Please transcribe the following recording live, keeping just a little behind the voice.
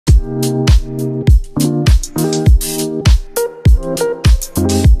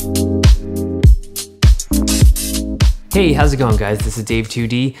Hey, how's it going guys? This is Dave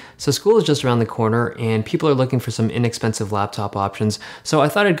 2D. So school is just around the corner and people are looking for some inexpensive laptop options. So I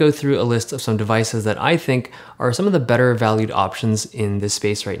thought I'd go through a list of some devices that I think are some of the better valued options in this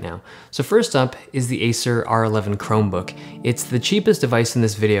space right now. So first up is the Acer R11 Chromebook. It's the cheapest device in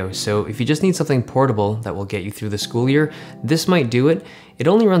this video, so if you just need something portable that will get you through the school year, this might do it. It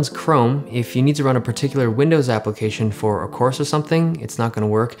only runs Chrome. If you need to run a particular Windows application for a course or something, it's not going to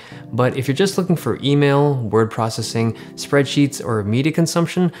work. But if you're just looking for email, word processing, spreadsheets, or media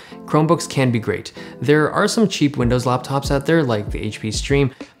consumption, Chromebooks can be great. There are some cheap Windows laptops out there like the HP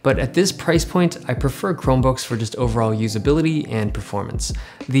Stream, but at this price point, I prefer Chromebooks for just overall usability and performance.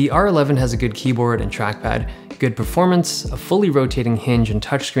 The R11 has a good keyboard and trackpad, good performance, a fully rotating hinge and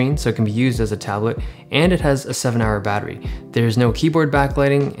touchscreen so it can be used as a tablet, and it has a 7-hour battery. There's no keyboard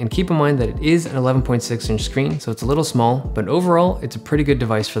backlighting, and keep in mind that it is an 11.6-inch screen, so it's a little small, but overall, it's a pretty good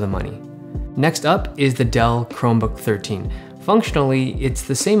device for the money. Next up is the Dell Chromebook 13. Functionally, it's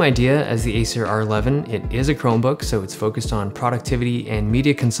the same idea as the Acer R11. It is a Chromebook, so it's focused on productivity and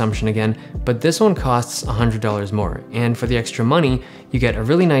media consumption again, but this one costs $100 more. And for the extra money, you get a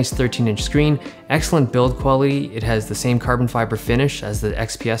really nice 13-inch screen, excellent build quality, it has the same carbon fiber finish as the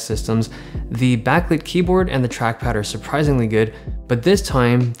XPS systems, the backlit keyboard and the trackpad are surprisingly good, but this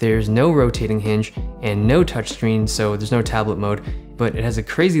time there's no rotating hinge and no touchscreen, so there's no tablet mode, but it has a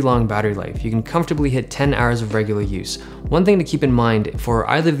crazy long battery life. You can comfortably hit 10 hours of regular use. One thing to keep in mind for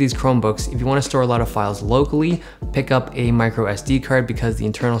either of these Chromebooks, if you want to store a lot of files locally, pick up a micro SD card because the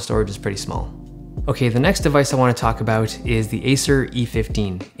internal storage is pretty small. Okay, the next device I want to talk about is the Acer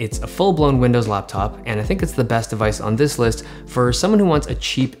E15. It's a full-blown Windows laptop, and I think it's the best device on this list for someone who wants a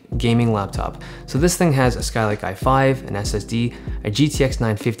cheap gaming laptop. So this thing has a Skylake i5, an SSD, a GTX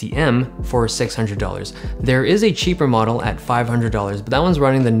 950M for $600. There is a cheaper model at $500, but that one's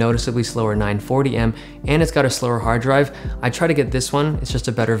running the noticeably slower 940M, and it's got a slower hard drive. I try to get this one, it's just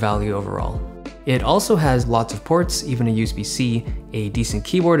a better value overall. It also has lots of ports, even a USB-C, a decent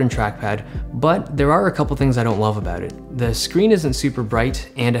keyboard and trackpad, but there are a couple things I don't love about it. The screen isn't super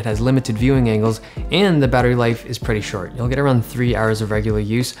bright, and it has limited viewing angles, and the battery life is pretty short. You'll get around 3 hours of regular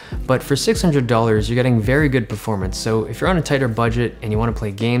use, but for $600, you're getting very good performance, so if you're on a tighter budget and you want to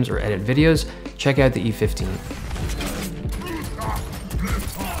play games or edit videos, check out the E15.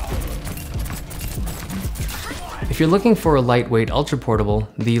 If you're looking for a lightweight ultra portable,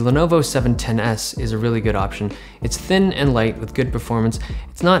 the Lenovo 710S is a really good option. It's thin and light with good performance.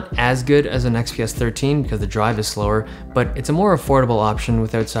 It's not as good as an XPS 13 because the drive is slower, but it's a more affordable option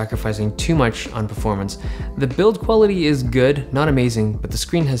without sacrificing too much on performance. The build quality is good, not amazing, but the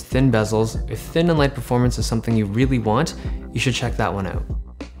screen has thin bezels. If thin and light performance is something you really want, you should check that one out.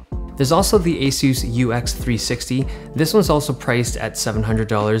 There's also the Asus UX360. This one's also priced at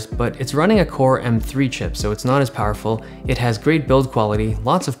 $700, but it's running a Core M3 chip, so it's not as powerful. It has great build quality,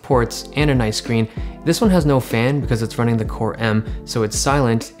 lots of ports, and a nice screen. This one has no fan because it's running the Core M, so it's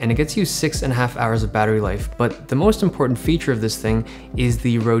silent, and it gets you 6.5 hours of battery life. But the most important feature of this thing is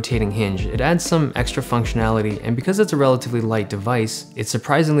the rotating hinge. It adds some extra functionality, and because it's a relatively light device, it's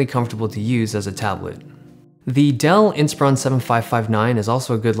surprisingly comfortable to use as a tablet. The Dell Inspiron 7559 is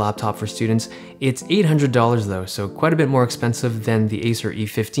also a good laptop for students. It's $800 though, so quite a bit more expensive than the Acer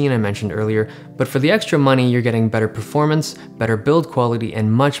E15 I mentioned earlier, but for the extra money you're getting better performance, better build quality,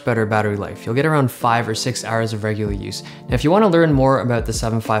 and much better battery life. You'll get around 5 or 6 hours of regular use. Now if you want to learn more about the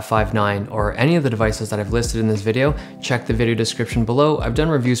 7559 or any of the devices that I've listed in this video, check the video description below. I've done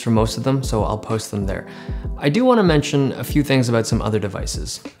reviews for most of them, so I'll post them there. I do want to mention a few things about some other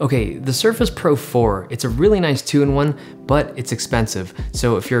devices. Okay, the Surface Pro 4, it's a really nice 2-in-1, but it's expensive.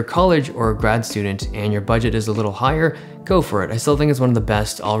 So if you're a college or a grad student and your budget is a little higher, go for it. I still think it's one of the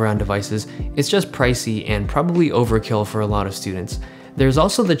best all-around devices. It's just pricey and probably overkill for a lot of students. There's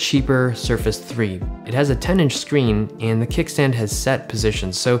also the cheaper Surface 3. It has a 10-inch screen and the kickstand has set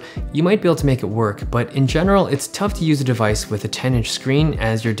positions, so you might be able to make it work, but in general, it's tough to use a device with a 10-inch screen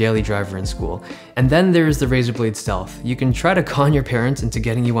as your daily driver in school. And then there's the Razer Blade Stealth. You can try to con your parents into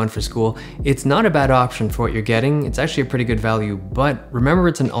getting you one for school. It's not a bad option for what you're getting. It's actually a pretty good value, but remember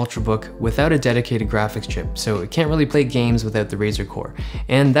it's an Ultrabook without a dedicated graphics chip, so it can't really play games without the Razer core.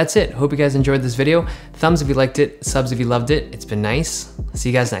 And that's it. Hope you guys enjoyed this video. Thumbs if you liked it, subs if you loved it. It's been nice. See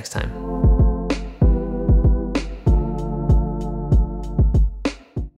you guys next time.